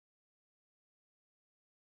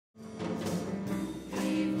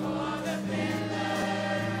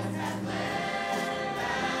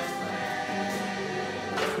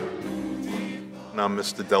I'm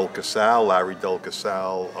Mr. Casale, Larry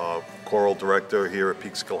Casale, choral director here at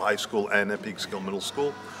Peekskill High School and at Peekskill Middle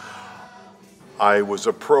School. I was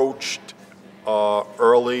approached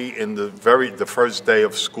early in the first day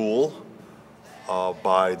of school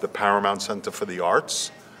by the Paramount Center for the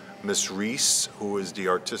Arts. Miss Reese, who is the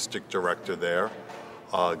artistic director there,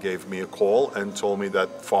 gave me a call and told me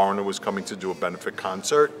that Foreigner was coming to do a benefit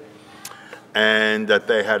concert, and that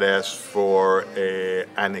they had asked for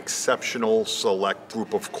an exceptional select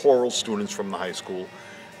group of choral students from the high school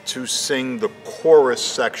to sing the chorus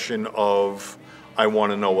section of I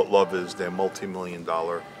Want to Know What Love Is, their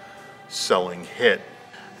multi-million-dollar selling hit.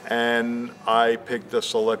 And I picked a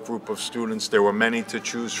select group of students. There were many to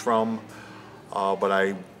choose from, but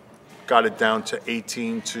I got it down to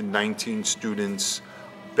 18 to 19 students,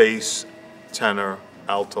 bass, tenor,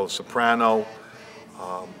 alto, soprano,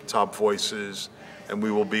 top voices, and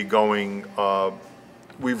we will be going,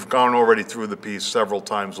 we've gone already through the piece several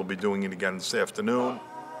times. We'll be doing it again this afternoon.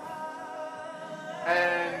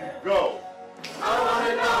 And go. I want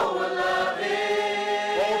to know what love is.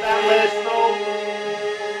 Hold that last note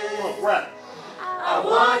for a breath. I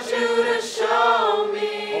want you to show me.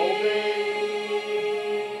 Hold it.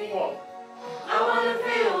 Whoa. I want to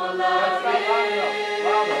feel what love is.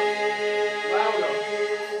 Louder.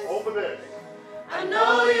 Over this. I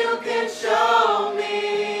know you can show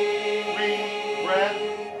me. Breath.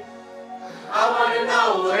 I want to know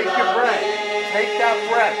what Take your love breath. is. Take that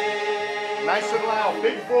breath. Nice and loud.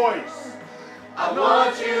 Big voice. I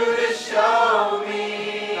want you to show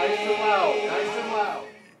me. Nice and loud. Nice and loud.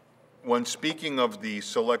 When speaking of the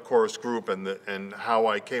select chorus group and how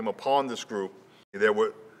I came upon this group, there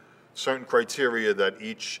were certain criteria that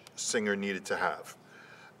each singer needed to have.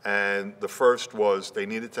 And the first was they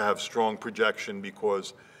needed to have strong projection,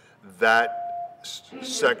 because that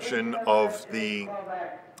section of the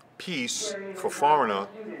piece for Foreigner,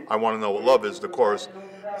 I Want to Know What Love Is, the chorus,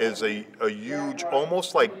 is a huge,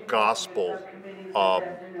 almost like gospel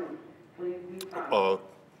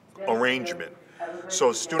arrangement.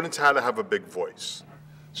 So students had to have a big voice.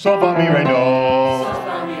 So fa mi re do.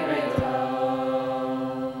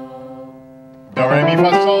 Do re mi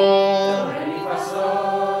fa sol.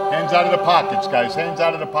 Hands out of the pockets, guys. Hands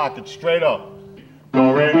out of the pockets. Straight up.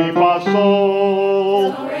 Do re mi fa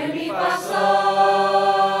sol. Do, re, mi, fa, sol.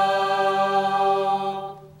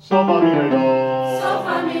 So fa mi re do. So,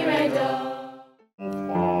 fa, mi, re, do.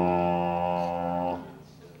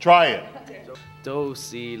 Try it. Do,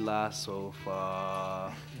 si, la, so,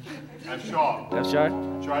 fa. That's sharp. That's sharp?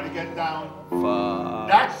 Try to get down. Fa.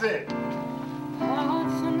 That's it.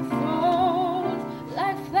 Hearts unfold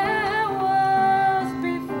like flowers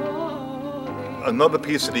before thee. Another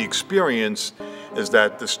piece of the experience is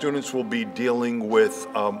that the students will be dealing with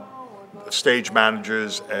stage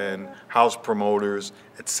managers and house promoters,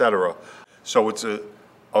 etc. So it's a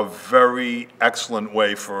very excellent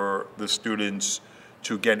way for the students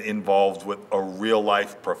to get involved with a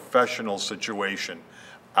real-life professional situation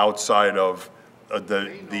outside of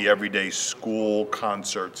the everyday school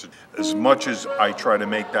concerts. As much as I try to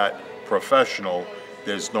make that professional,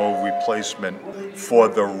 there's no replacement for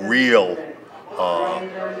the real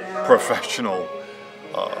professional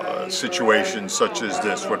situations such as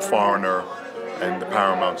this with Foreigner and the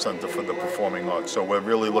Paramount Center for the Performing Arts. So we're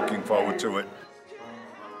really looking forward to it.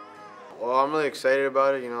 Well, I'm really excited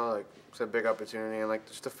about it, you know, like, it's a big opportunity, and like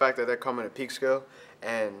just the fact that they're coming to Peekskill,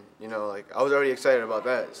 and you know, like I was already excited about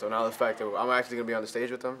that. So now the fact that I'm actually gonna be on the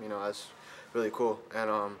stage with them, you know, that's really cool.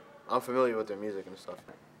 And I'm familiar with their music and stuff.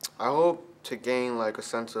 I hope to gain like a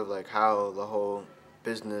sense of like how the whole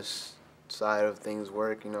business side of things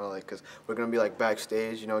work, you know, like because we're gonna be like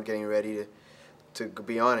backstage, you know, getting ready to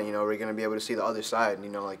be on it. You know, we're gonna be able to see the other side. You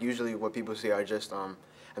know, like usually what people see are just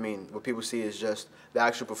what people see is just the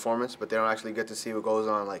actual performance, but they don't actually get to see what goes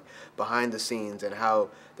on, like behind the scenes, and how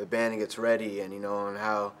the band gets ready, and you know, and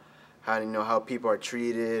how you know how people are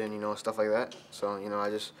treated, and you know, stuff like that. So you know,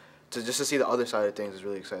 to see the other side of things is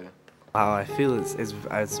really exciting. How I feel is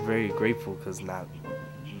very grateful, because not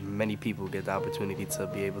many people get the opportunity to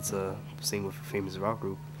be able to sing with a famous rock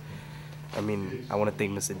group. I mean, I want to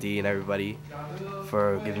thank Mr. D and everybody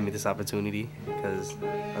for giving me this opportunity, because,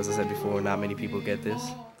 as I said before, not many people get this.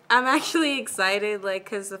 I'm actually excited, like,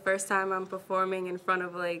 because the first time I'm performing in front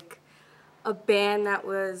of, like, a band that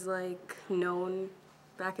was, like, known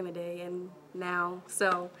back in the day and now.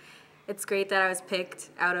 So it's great that I was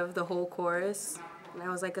picked out of the whole chorus, and I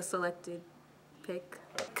was, like, a selected pick.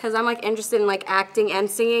 Because I'm, like, interested in, like, acting and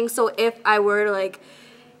singing, so if I were to, like,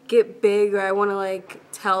 get big, or I want to like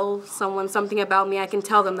tell someone something about me, I can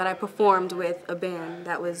tell them that I performed with a band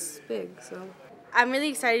that was big. So I'm really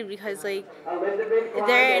excited because like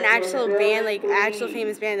they're an actual band, like actual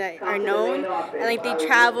famous band that are known, and like they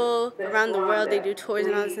travel around the world, they do tours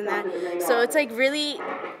and all this and that. So it's like really,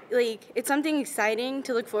 like it's something exciting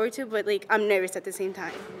to look forward to, but like I'm nervous at the same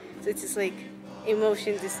time. So it's just like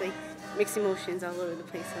emotions, just like mixed emotions all over the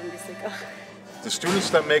place. So I'm just like, oh. The students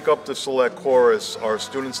that make up the select chorus are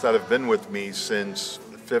students that have been with me since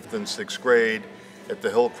 5th and 6th grade at the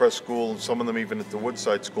Hillcrest School, and some of them even at the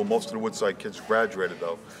Woodside School. Most of the Woodside kids graduated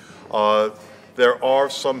though. There are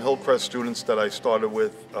some Hillcrest students that I started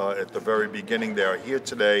with at the very beginning. They are here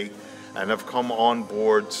today and have come on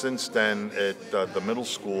board since then at the middle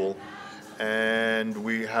school. And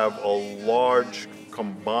we have a large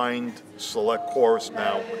combined select chorus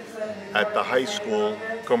now at the high school,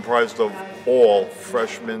 comprised of all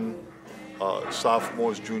freshmen,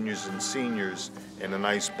 sophomores, juniors, and seniors in a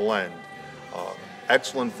nice blend.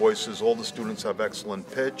 Excellent voices. All the students have excellent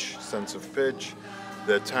pitch, sense of pitch.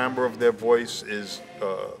 The timbre of their voice is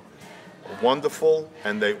wonderful,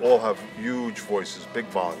 and they all have huge voices, big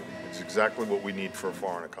volume. It's exactly what we need for a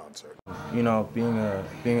foreigner concert. You know, being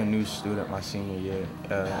a new student my senior year,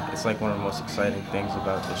 it's like one of the most exciting things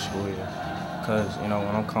about this school year. Because, you know,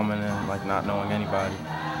 when I'm coming in, like not knowing anybody,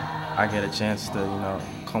 I get a chance to, you know,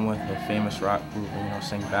 come with a famous rock group and, you know,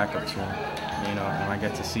 sing backup to them. You know, and I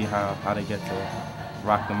get to see how they get to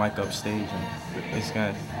rock the mic up stage, and it's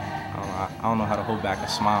gonna, I don't know how to hold back a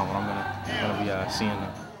smile when I'm gonna be seeing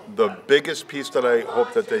them. The biggest piece that I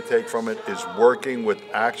hope that they take from it is working with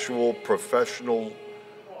actual professional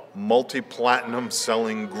multi-platinum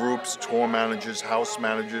selling groups, tour managers, house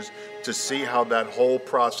managers, to see how that whole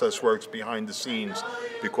process works behind the scenes.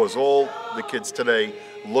 Because all the kids today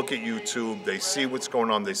look at YouTube, they see what's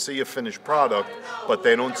going on, they see a finished product, but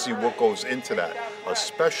they don't see what goes into that,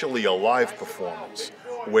 especially a live performance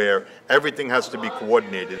where everything has to be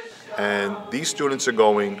coordinated. And these students are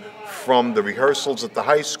going from the rehearsals at the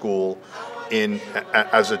high school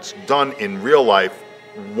as it's done in real life,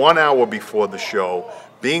 1 hour before the show,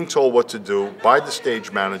 being told what to do by the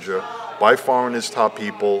stage manager, by foreigners' top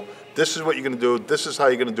people. This is what you're going to do. This is how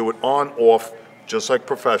you're going to do it on, off, just like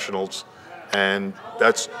professionals. And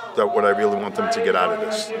that's what I really want them to get out of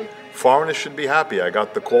this. Foreigners should be happy. I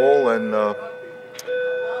got the call, and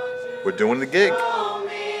we're doing the gig.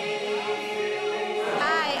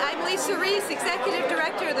 Executive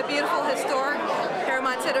Director of the beautiful historic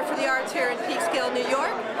Paramount Center for the Arts here in Peekskill, New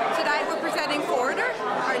York. Tonight we're presenting Foreigner,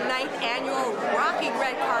 our 9th annual Rocking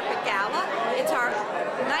Red Carpet Gala. It's our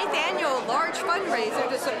 9th annual large fundraiser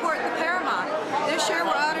to support the Paramount. This year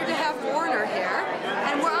we're honored to have Foreigner here,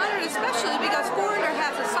 and we're honored especially because Foreigner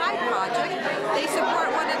has a side project. They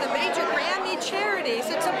support one of the major Grammy charities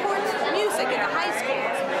that supports music in the high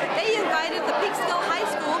schools. They invited the Peekskill High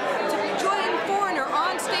School to join Foreigner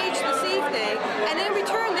on stage this evening, and in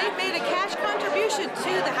return they've made a cash contribution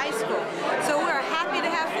to the high school. So we're happy to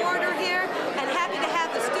have Foreigner here and happy to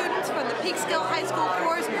have the students from the Peekskill High School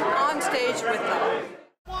chorus on stage with them.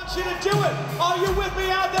 I want you to do it. Are you with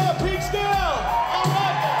me out there, Peekskill? All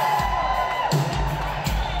right.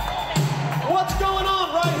 What's going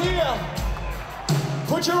on right here?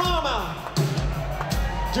 Put your arm out.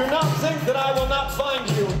 Do not think that I will not find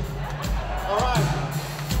you. All right.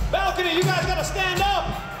 Balcony, you guys gotta stand up.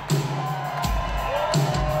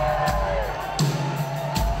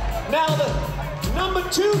 Now the number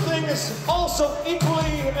 2 thing is also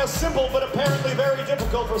equally as simple, but apparently very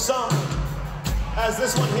difficult for some, as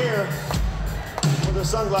this one here, with her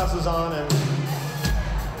sunglasses on and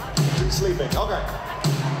sleeping. Okay.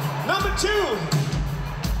 Number 2,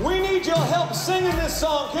 we need your help singing this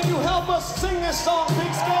song. Can you help us sing this song,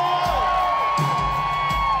 Peekskill?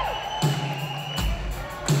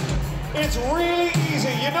 It's really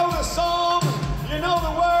easy. You know the song, you know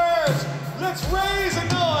the words. Let's raise a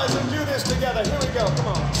noise and do this together. Here we go, come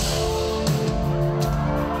on.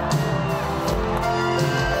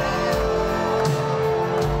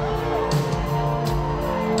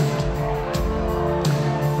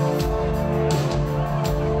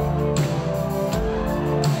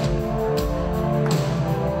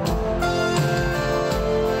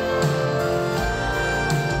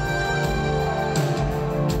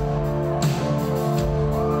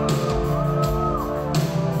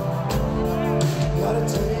 Gotta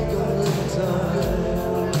take a little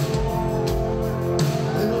time.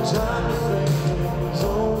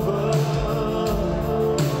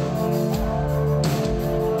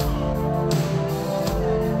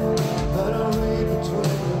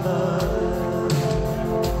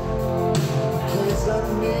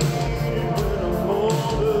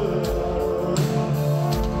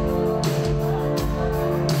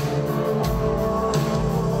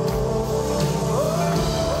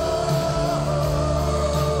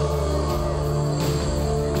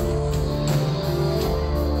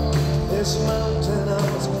 This mountain I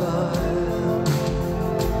must climb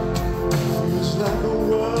feels like a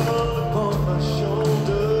world upon my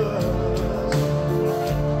shoulders.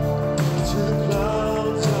 To the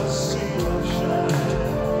clouds I see love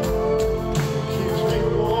shine. Keeps me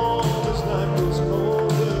warm as night grows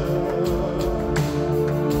colder.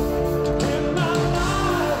 In my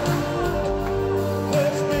life,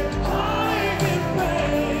 there's been heartache and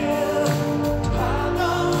pain. I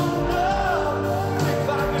don't know if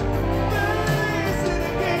I can face it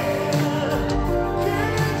again.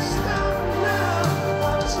 Can't stop now.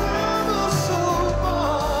 I travel so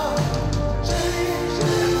far,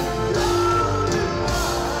 changing lonely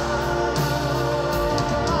life.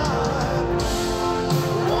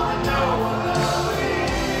 Wanna know what love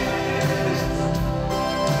is?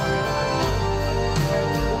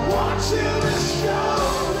 Want you to show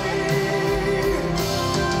me.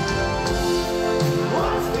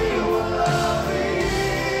 Wanna feel what love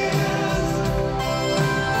is?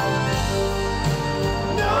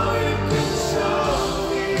 Know you can show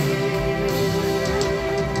me.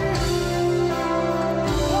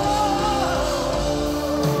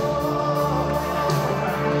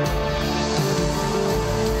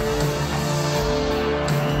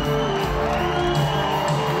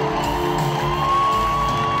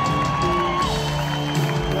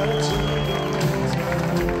 Gotta take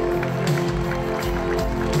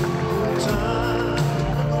time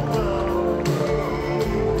around me.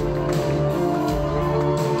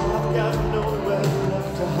 I've got nowhere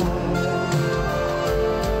left to hide.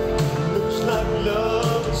 Looks like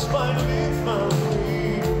love has finally found me.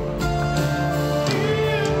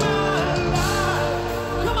 In my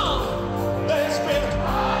life, come on, there's been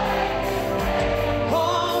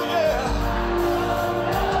oh yeah.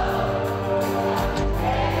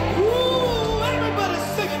 Ooh, everybody's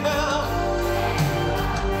singing now.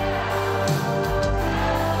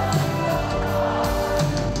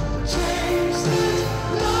 Change this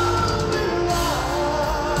lonely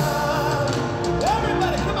life.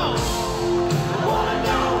 Everybody, come on. Wanna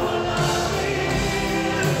know what love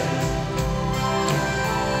is?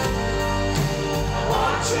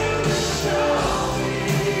 Want you to show me.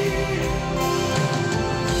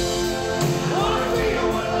 Wanna feel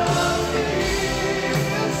what love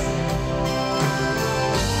is?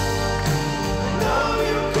 Know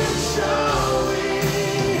you can show me.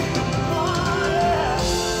 Oh yeah.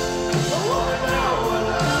 I wanna know what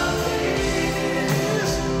love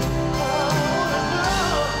is. I wanna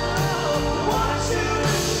know. Want you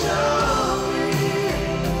to show me.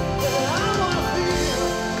 Yeah, I wanna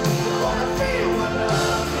feel what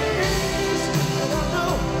love is. And I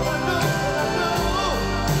know, I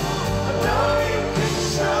know you can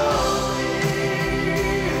show me.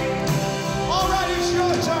 All right, it's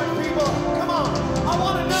your turn, people. Come on, I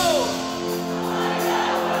wanna know.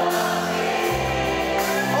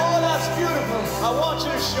 Oh, that's beautiful. I want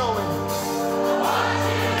you to show me.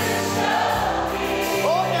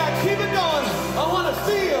 Oh yeah, keep it going. I want to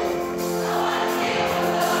feel.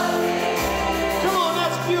 Come on,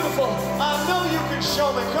 that's beautiful. I know you can show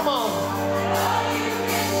me. Come on.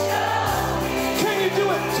 Can you do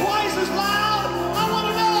it twice as loud? I want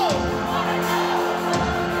to know.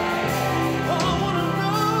 I want to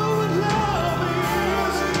know what love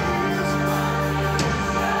is.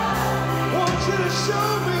 Want you to show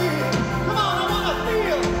me. Come on, I want to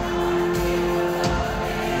feel.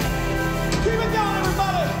 Keep it going,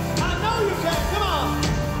 everybody. I know you can. Come on.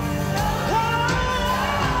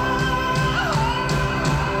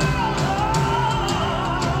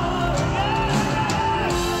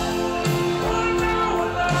 Wanna know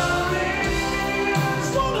what love is?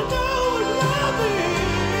 Wanna know what love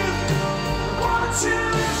is? Want you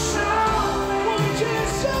to show me. Want you to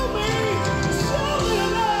show me. Show me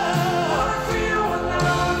love. Wanna feel what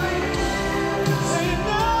love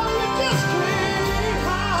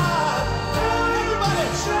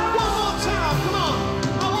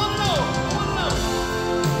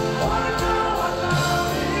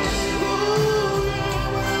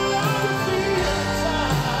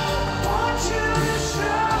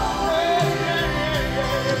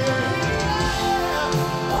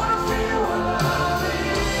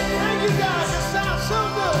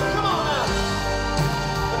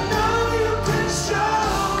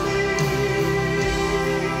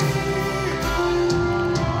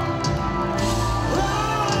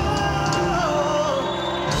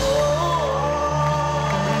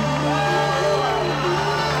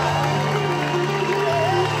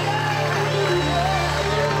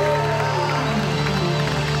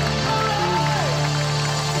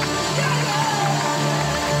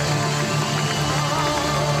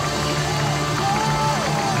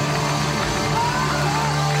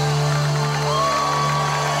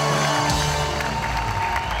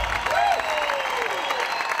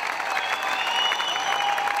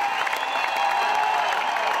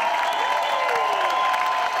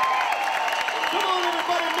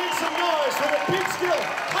for the Peekskill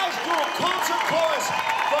High School Concert Chorus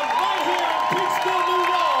from right here in Peekskill, New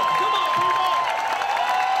York. Come on, people.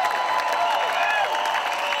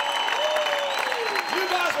 You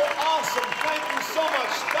guys were awesome. Thank you so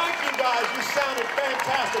much. Thank you guys. You sounded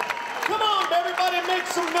fantastic. Come on, everybody, make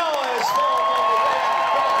some noise for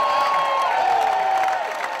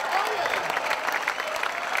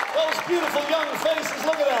those beautiful young faces.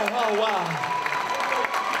 Look at that. Oh, wow.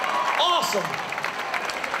 Awesome.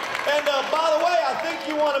 And by the way, I think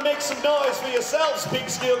you want to make some noise for yourselves,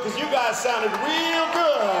 Peekskill, because you guys sounded real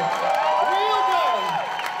good. Real good.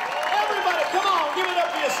 Everybody, come on, give it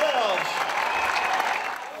up for yourselves.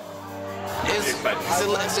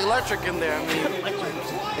 It's electric in there. I mean,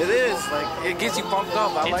 it is. Like, it gets you pumped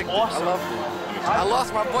up. I like awesome. I love it. I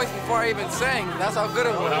lost my voice before I even sang. That's how good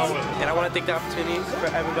it was. And I want to thank the opportunity for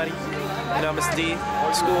everybody, you know, Mr. D,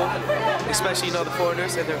 the school, especially, you know, the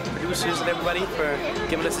foreigners and the producers and everybody for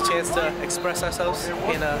giving us a chance to express ourselves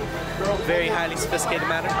in a very highly sophisticated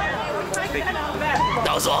manner. Thank you.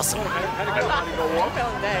 That was awesome.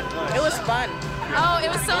 It was fun. Oh, it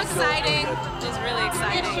was so exciting. It was really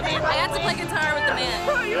exciting. I got to play guitar with the band.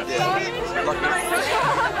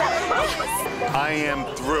 I am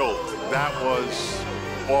thrilled. That was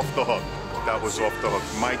off the hook. That was off the hook.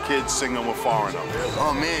 My kids singing with foreigner.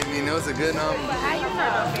 Oh man, I mean, it was a good,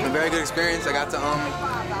 a very good experience. I got to I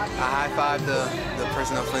high-fived the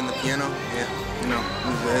person up playing the piano. Yeah, you know,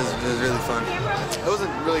 it was really fun. It was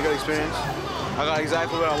a really good experience. I got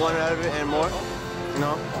exactly what I wanted out of it and more. You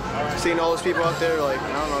know, seeing all those people out there, like,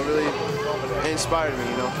 I don't know, really inspired me.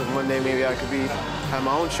 You know, because one day maybe I could have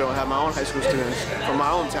my own show and have my own high school students from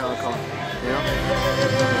my own town come. You know.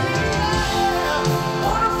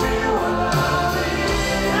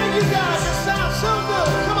 Thank you guys, it sounds so good.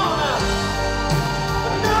 Come on now.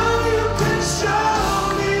 Now you can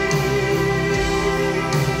show me.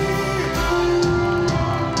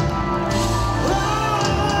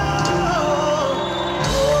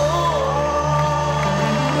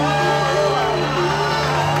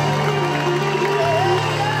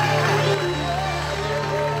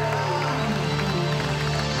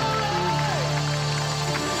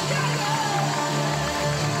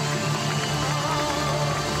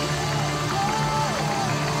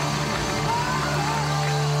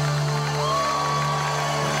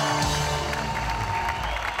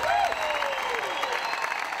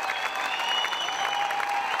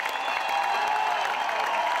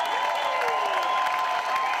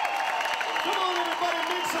 Come on, everybody,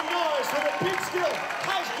 make some noise for the Peekskill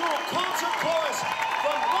High School Concert Chorus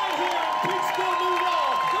from right here in